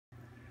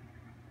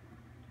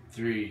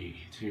3,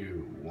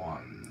 2,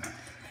 1.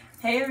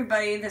 Hey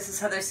everybody, this is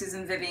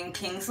Susan Vivian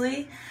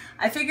Kingsley.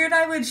 I figured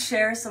I would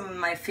share some of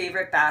my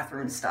favorite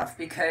bathroom stuff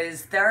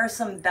because there are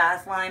some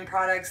bath line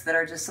products that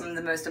are just some of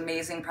the most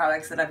amazing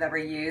products that I've ever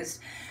used.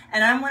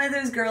 And I'm one of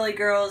those girly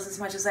girls, as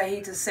much as I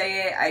hate to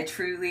say it, I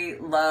truly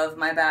love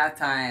my bath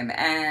time.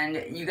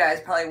 And you guys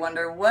probably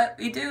wonder what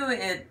we do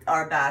in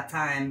our bath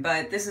time,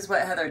 but this is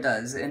what Heather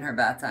does in her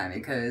bath time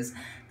because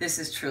this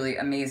is truly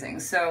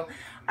amazing. So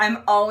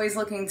I'm always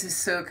looking to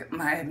soak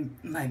my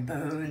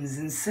bones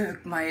and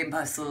soak my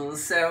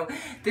muscles. So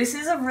this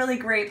is a really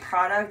great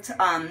product.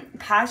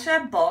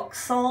 Pacha bulk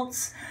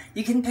salts,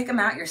 you can pick them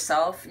out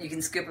yourself. You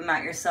can scoop them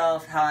out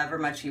yourself however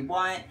much you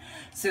want.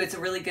 So it's a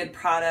really good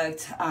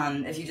product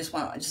if you just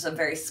want just a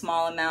very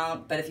small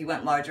amount, but if you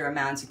want larger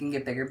amounts, you can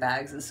get bigger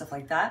bags and stuff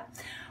like that.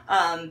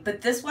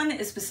 But this one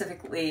is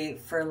specifically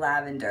for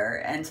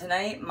lavender, and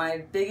tonight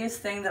my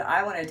biggest thing that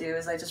I want to do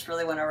is I just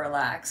really want to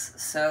relax.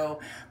 So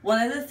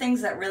one of the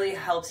things that really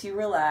helps you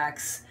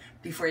relax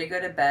before you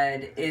go to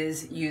bed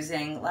is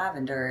using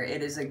lavender.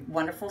 It is a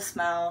wonderful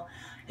smell.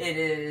 It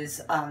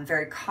is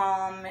very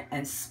calm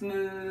and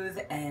smooth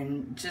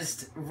and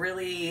just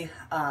really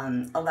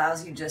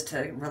allows you just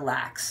to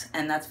relax,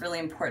 and that's really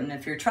important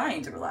if you're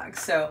trying to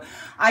relax. So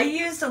I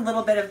used a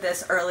little bit of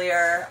this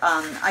earlier.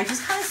 I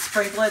just kind of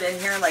sprinkle it in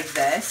here like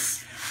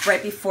this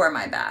right before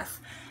my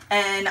bath.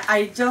 And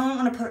I don't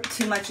want to put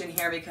too much in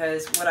here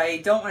because what I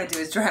don't want to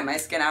do is dry my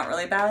skin out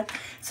really bad.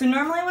 So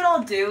normally what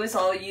I'll do is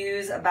I'll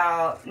use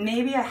about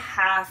maybe a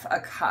half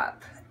a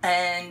cup.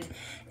 And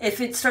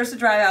if it starts to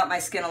dry out my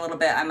skin a little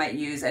bit, I might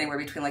use anywhere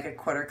between like a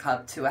quarter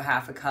cup to a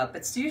half a cup.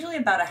 It's usually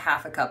about a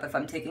half a cup if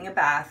I'm taking a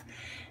bath.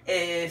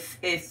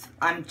 If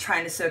I'm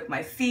trying to soak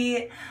my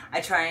feet,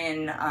 I try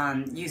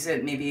and use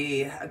it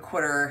maybe a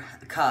quarter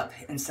cup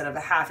instead of a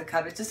half a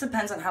cup. It just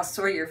depends on how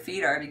sore your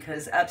feet are,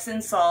 because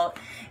Epsom salt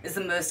is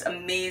the most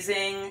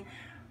amazing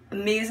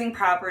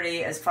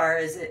property as far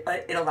as it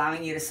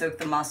allowing you to soak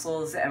the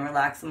muscles and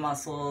relax the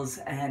muscles,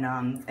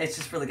 and it's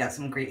just really got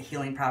some great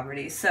healing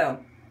properties.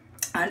 So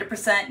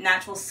 100%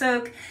 natural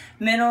soak,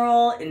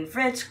 mineral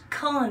enriched,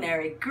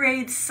 culinary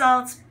grade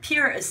salts,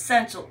 pure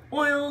essential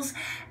oils,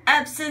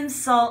 Epsom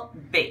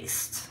salt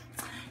based.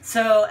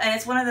 So, and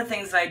it's one of the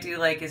things that I do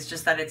like is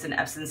just that it's an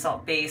Epsom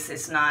salt base.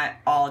 It's not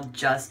all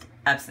just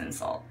Epsom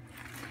salt.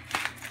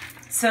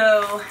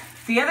 So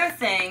the other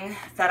thing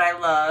that I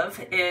love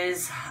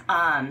is,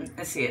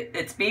 let's see,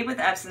 it's made with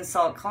Epsom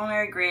salt,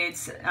 culinary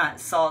grades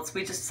salts.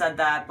 We just said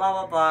that,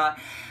 blah, blah, blah.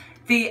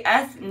 The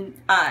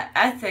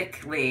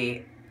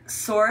ethically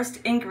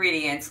sourced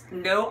ingredients,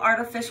 no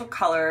artificial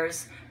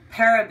colors,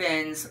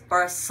 parabens,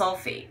 or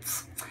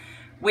sulfates.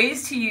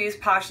 Ways to use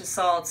Pacha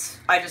salts,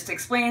 I just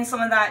explained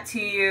some of that to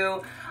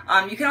you.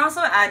 You can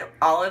also add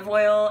olive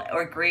oil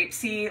or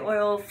grapeseed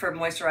oil for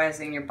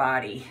moisturizing your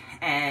body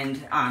and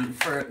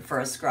for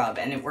a scrub,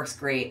 and it works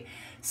great.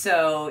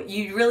 So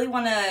you really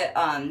want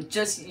to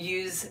just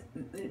use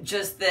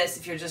just this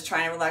if you're just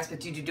trying to relax,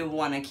 but you do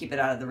want to keep it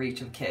out of the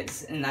reach of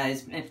kids, and that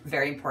is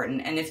very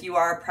important. And if you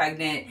are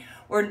pregnant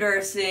or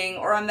nursing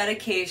or on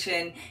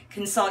medication,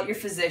 consult your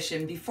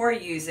physician before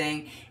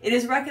using. It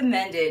is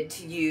recommended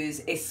to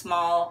use a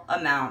small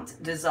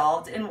amount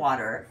dissolved in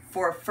water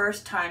for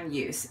first-time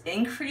use.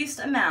 Increased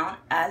amount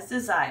as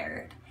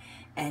desired,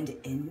 and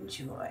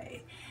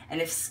enjoy. And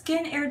if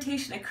skin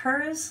irritation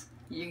occurs,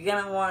 you're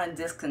gonna want to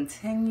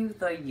discontinue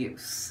the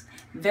use.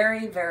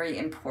 Very, very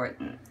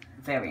important.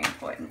 Very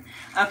important.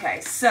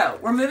 Okay, so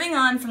we're moving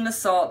on from the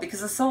salt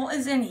because the salt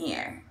is in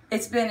here.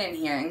 It's been in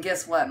here, and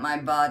guess what? My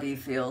body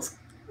feels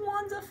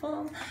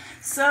wonderful.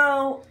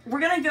 So we're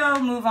gonna go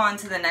move on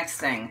to the next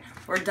thing.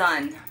 We're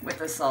done with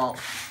the salt.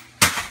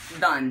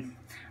 Done.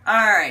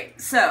 All right,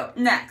 so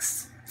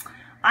next,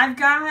 I've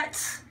got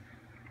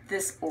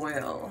this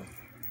oil.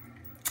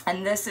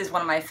 And this is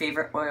one of my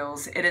favorite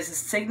oils. It is a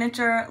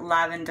signature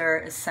lavender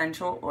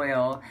essential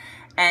oil,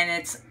 and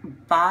it's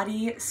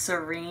Body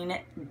Serene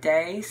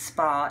Day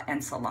Spa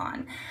and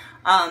Salon.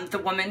 The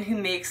woman who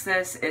makes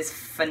this is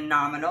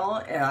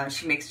phenomenal.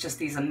 She makes just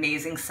these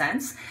amazing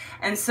scents.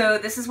 And so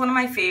this is one of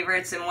my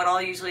favorites, and what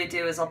I'll usually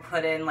do is I'll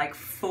put in like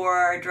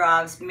 4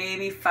 drops,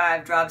 maybe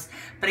 5 drops.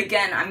 But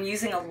again, I'm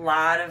using a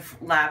lot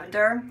of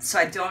lavender, so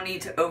I don't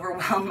need to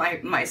overwhelm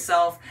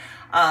myself.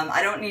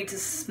 I don't need to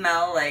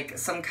smell like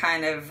some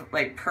kind of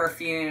like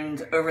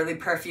overly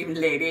perfumed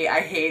lady.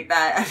 I hate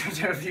that. I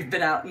don't know if you've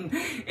been out in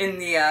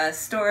the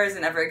stores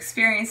and ever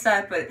experienced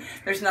that, but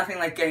there's nothing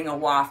like getting a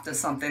waft of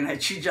something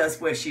that you just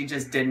wish you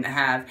just didn't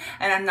have.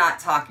 And I'm not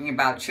talking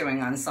about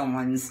chewing on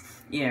someone's,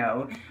 you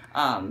know,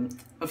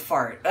 a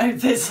fart.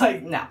 It's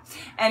like, no.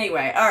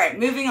 Anyway, all right,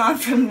 moving on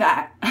from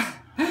that.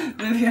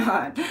 Moving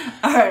on.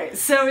 All right,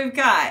 so we've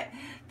got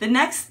the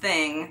next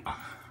thing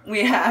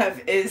we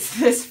have is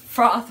this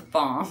froth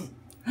bomb.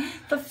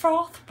 The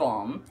froth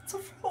bomb. It's a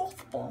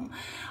froth bomb.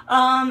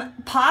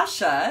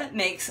 Pacha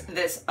makes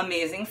this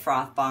amazing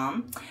froth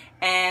bomb,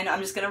 and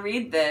I'm just gonna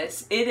read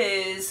this. It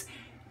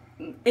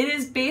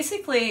is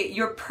basically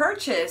your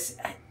purchase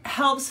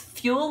helps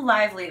fuel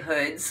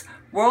livelihoods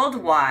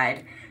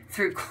worldwide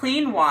through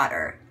clean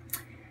water,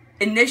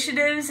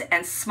 initiatives,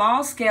 and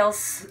small-scale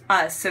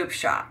soap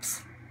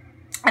shops.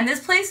 And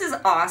this place is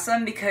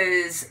awesome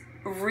because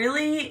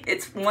really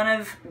it's one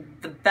of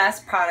the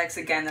best products,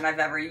 again, that I've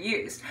ever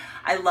used.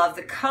 I love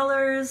the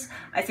colors.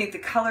 I think the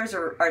colors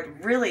are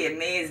really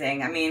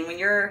amazing. I mean,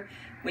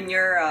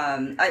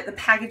 the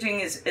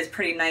packaging is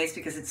pretty nice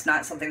because it's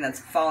not something that's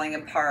falling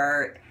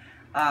apart.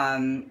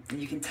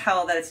 You can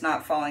tell that it's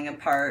not falling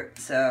apart.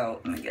 So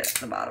let me get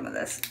to the bottom of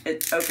this.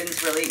 It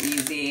opens really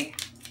easy.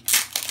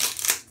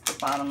 The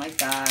bottom like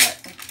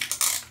that.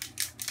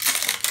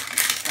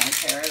 Just kind of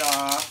tear it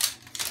off.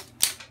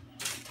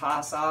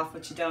 Toss off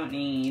what you don't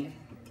need.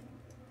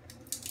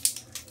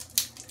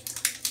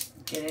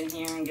 Get in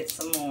here and get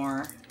some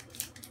more.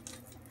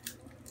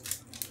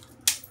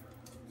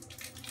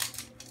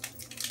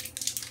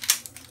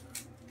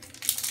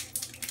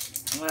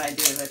 And what I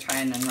do is I try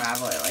and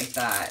unravel it like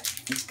that.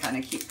 Just kind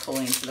of keep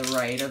pulling to the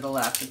right or the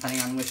left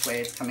depending on which way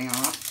it's coming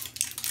off.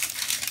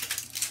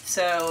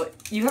 So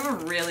you have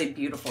a really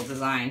beautiful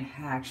design,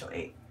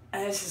 actually.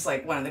 And it's just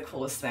like one of the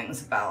coolest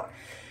things about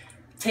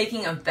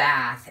taking a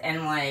bath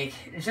and like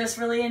just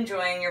really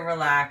enjoying your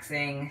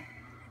relaxing,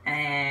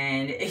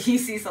 and you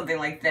see something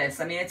like this.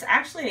 I mean, it's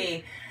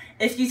actually,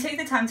 if you take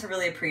the time to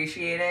really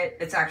appreciate it,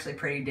 it's actually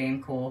pretty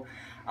damn cool.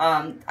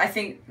 I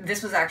think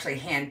this was actually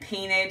hand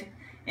painted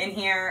in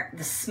here.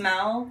 The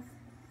smell,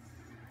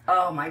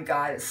 oh my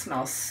God, it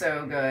smells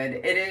so good.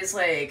 It is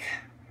like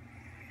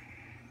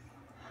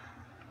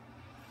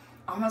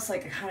almost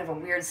like a kind of a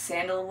weird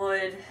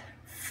sandalwood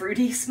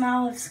fruity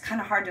smell. It's kind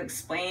of hard to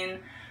explain.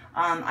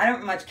 I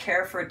don't much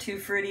care for too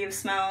fruity of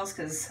smells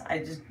because I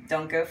just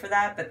don't go for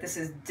that, but this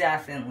is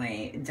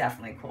definitely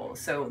cool.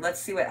 So let's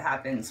see what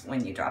happens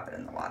when you drop it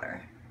in the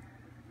water.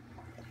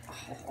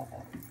 Oh,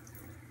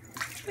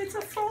 it's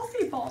a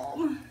frothy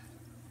balm.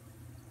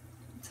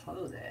 Let's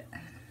close it.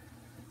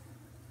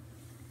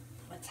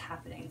 What's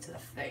happening to the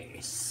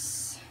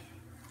face?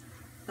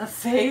 The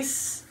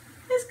face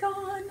is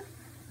gone.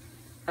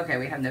 Okay,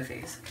 we have no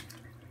face.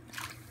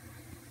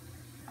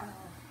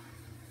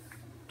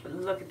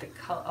 Look at the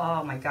color.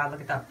 Oh my God, look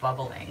at that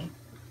bubbling.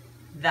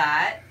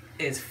 That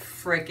is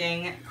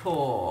freaking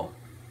cool.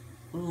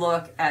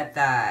 Look at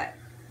that.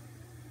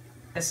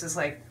 This is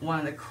like one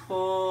of the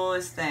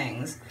coolest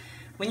things.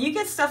 When you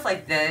get stuff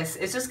like this,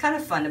 it's just kind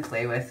of fun to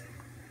play with.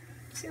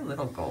 See a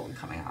little gold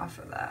coming off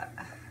of that.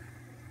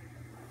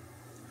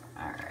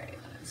 All right,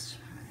 let's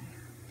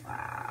try.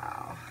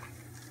 Wow.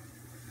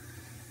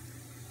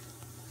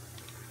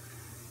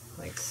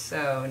 Like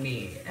so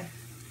neat.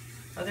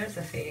 Oh, there's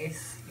the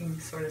face. You can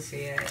sort of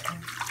see it.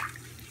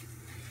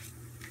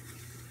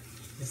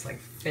 Just like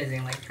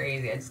fizzing like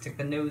crazy. I just took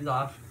the nose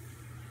off.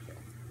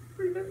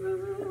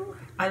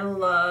 I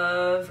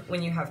love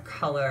when you have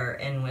color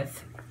in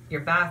with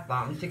your bath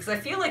bombs because I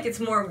feel like it's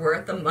more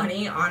worth the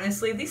money,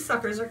 honestly. These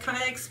suckers are kind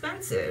of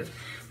expensive.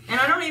 And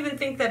I don't even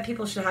think that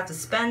people should have to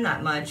spend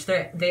that much.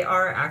 They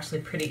are actually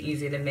pretty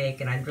easy to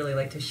make, and I'd really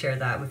like to share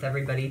that with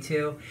everybody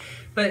too.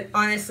 But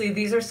honestly,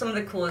 these are some of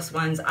the coolest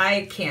ones.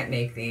 I can't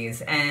make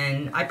these,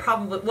 and I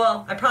probably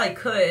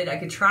could. I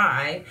could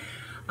try,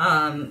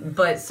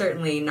 but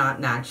certainly not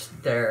match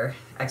their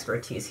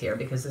expertise here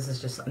because this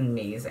is just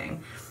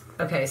amazing.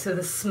 Okay, so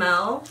the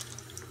smell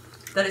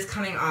that is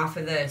coming off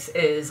of this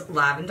is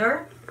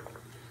lavender.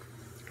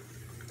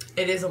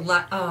 It is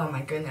oh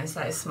my goodness,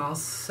 that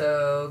smells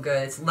so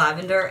good. It's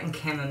lavender and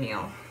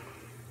chamomile.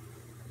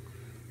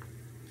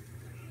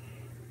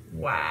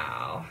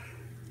 Wow.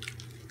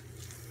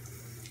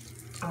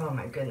 Oh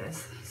my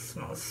goodness, it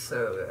smells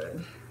so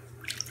good.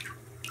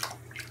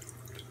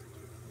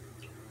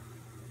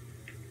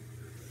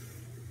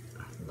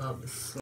 I love the smell.